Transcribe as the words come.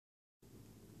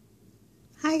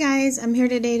Hi guys, I'm here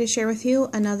today to share with you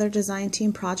another design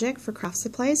team project for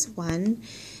craftsupplies1,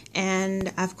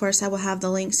 and of course I will have the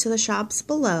links to the shops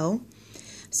below.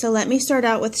 So let me start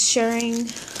out with sharing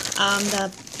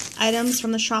the items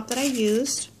from the shop that I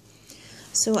used.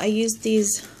 So I used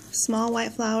these small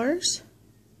white flowers,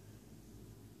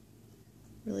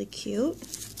 really cute.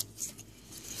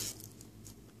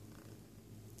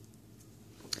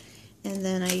 And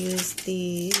then I used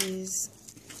these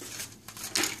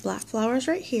black flowers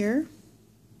right here.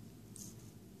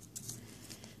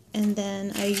 And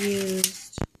then I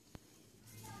used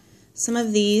some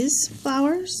of these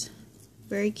flowers,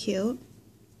 very cute.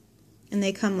 And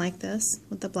they come like this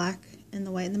with the black and the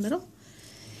white in the middle.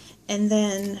 And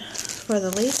then for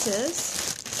the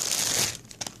laces,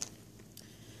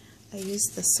 I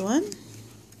used this one,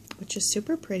 which is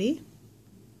super pretty.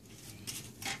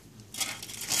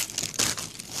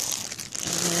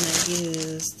 And then I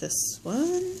used this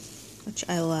one, which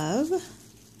I love.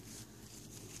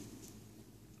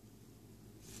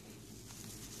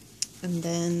 And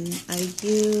then I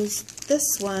used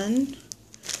this one,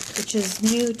 which is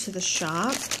new to the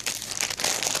shop.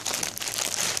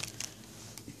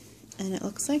 And it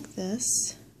looks like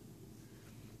this.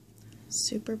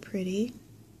 Super pretty.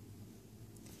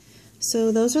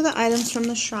 So those are the items from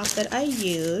the shop that I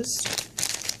used.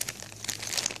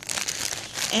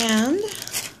 And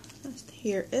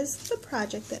here is the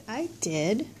project that I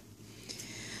did.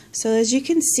 So as you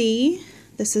can see,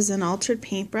 this is an altered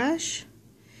paintbrush.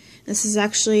 This is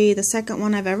actually the second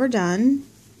one I've ever done.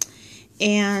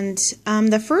 And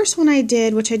the first one I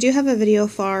did, which I do have a video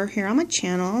for here on my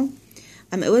channel,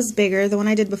 it was bigger. The one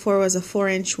I did before was a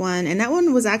 4-inch one, and that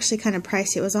one was actually kind of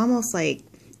pricey. It was almost like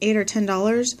 $8 or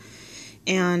 $10.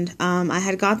 And I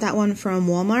had got that one from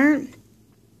Walmart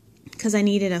because I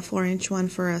needed a 4-inch one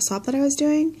for a swap that I was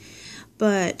doing.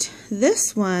 But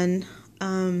this one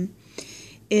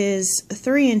is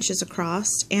 3 inches across,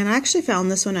 and I actually found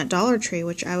this one at Dollar Tree,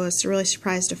 which I was really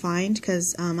surprised to find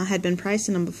because I had been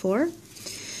pricing them before.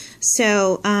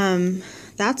 So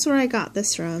that's where I got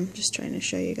this from. Just trying to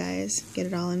show you guys, get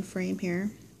it all in frame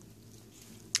here.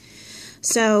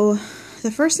 So the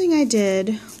first thing I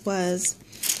did was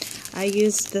I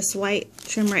used this white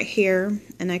trim right here,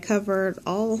 and I covered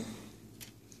all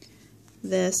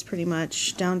this pretty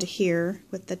much down to here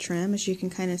with the trim, as you can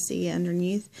kind of see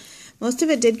underneath. Most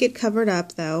of it did get covered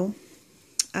up though.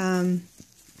 And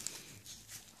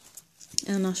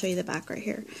I'll show you the back right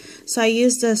here. So I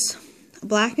used this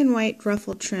black and white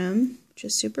ruffled trim, which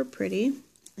is super pretty.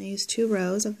 I used 2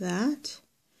 rows of that.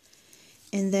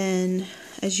 And then,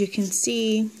 as you can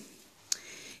see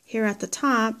here at the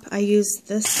top, I used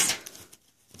this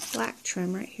black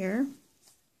trim right here.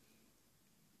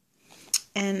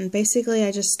 And basically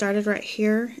I just started right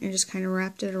here and just kind of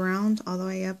wrapped it around all the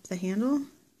way up the handle.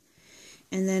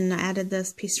 And then I added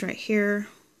this piece right here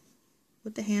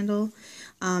with the handle.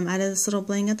 Added this little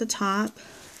bling at the top.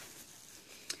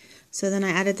 So then I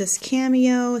added this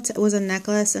cameo. It was a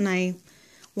necklace, and I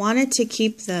wanted to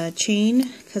keep the chain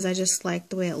because I just liked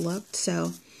the way it looked.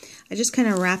 So I just kind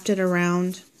of wrapped it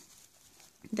around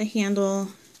the handle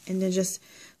and then just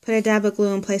put a dab of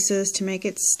glue in places to make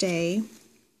it stay.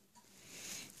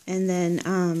 And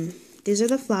then these are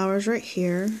the flowers right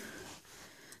here.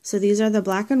 So these are the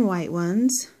black and white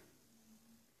ones.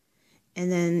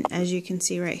 And then as you can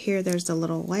see right here, there's the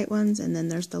little white ones, and then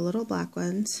there's the little black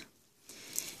ones.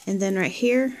 And then right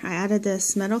here, I added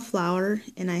this metal flower,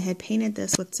 and I had painted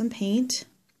this with some paint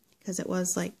because it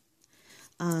was like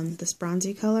this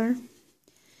bronzy color.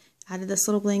 Added this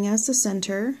little bling as the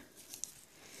center.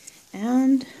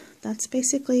 And that's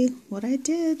basically what I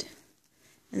did.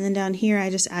 And then down here, I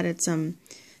just added some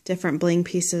different bling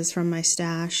pieces from my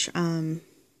stash.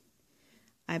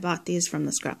 I bought these from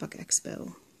the Scrapbook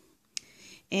Expo.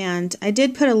 And I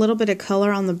did put a little bit of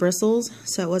color on the bristles,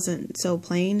 so it wasn't so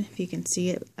plain. If you can see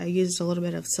it, I used a little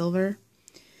bit of silver.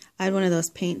 I had one of those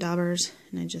paint daubers,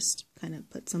 and I just kind of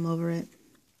put some over it.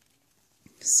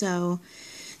 So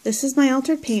this is my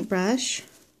altered paintbrush.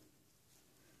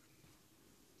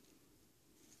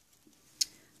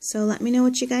 So let me know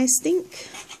what you guys think.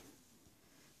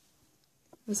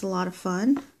 It was a lot of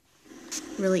fun.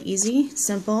 Really easy,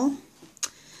 simple.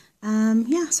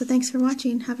 Yeah, so thanks for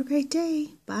watching. Have a great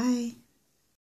day. Bye.